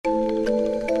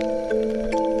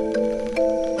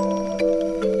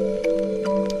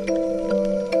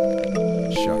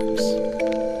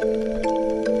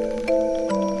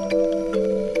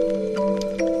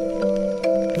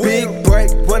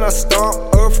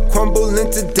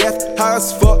high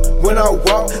as fuck when I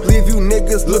walk, leave you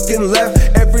niggas looking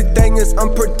left. Everything is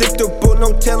unpredictable,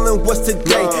 no telling what's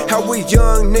today. How a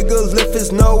young nigga lift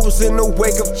his nose in the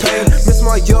wake of pain. Miss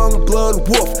my young blood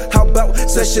wolf, how about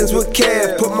sessions with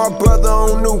Kev? Put my brother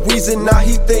on the reason, now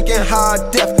he thinking high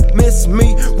def. Miss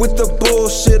me with the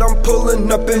bullshit, I'm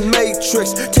pulling up in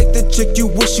Matrix. Take the chick you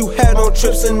wish you had on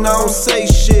trips and I don't say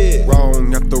shit.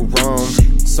 Wrong after wrong,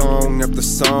 song after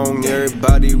song,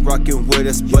 everybody rocking with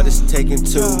us, but it's taking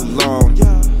too long.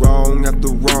 Wrong after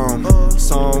wrong,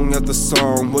 song after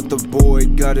song, what the boy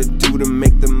gotta do to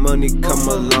make the money come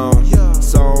along.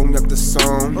 Song after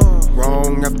song,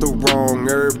 wrong after wrong,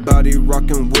 everybody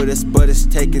rocking with us, but it's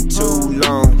taking too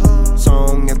long.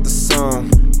 Song after song,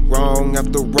 wrong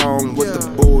after wrong, what the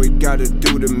boy gotta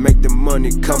do to make the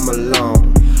money come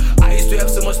along. I used to have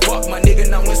so much spark, my nigga,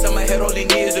 now inside my head all he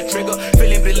needs is a trigger.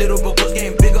 Feeling belittled, but what's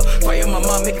getting bigger. Fire my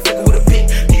mom, make it figure with a pick.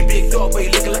 He big dog, but he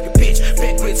looking like a bitch.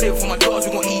 Back great table for my dogs,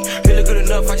 we gon' eat. Feeling good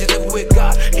enough, I just never with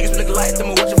God. Niggas look like them,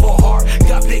 watching for hard.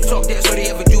 Got big talk, that's what they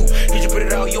ever do. Did you put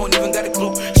it out, you don't even got a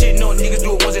clue. Shit, no niggas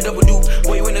do it once they double do.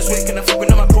 Boy, you in the sweat, can I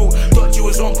fucking on my crew? Thought you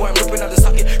was on, boy, I'm ripping out the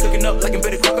socket. Looking up like a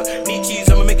better crocker. Need cheese,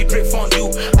 I'ma make it drip on you.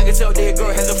 I can tell that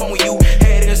girl has a fun with you.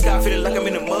 Head in the sky, feeling like I'm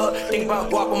in the mud. Think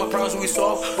about guap on my problems we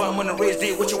solve, but I'm on the raise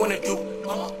day, what you wanna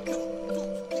do?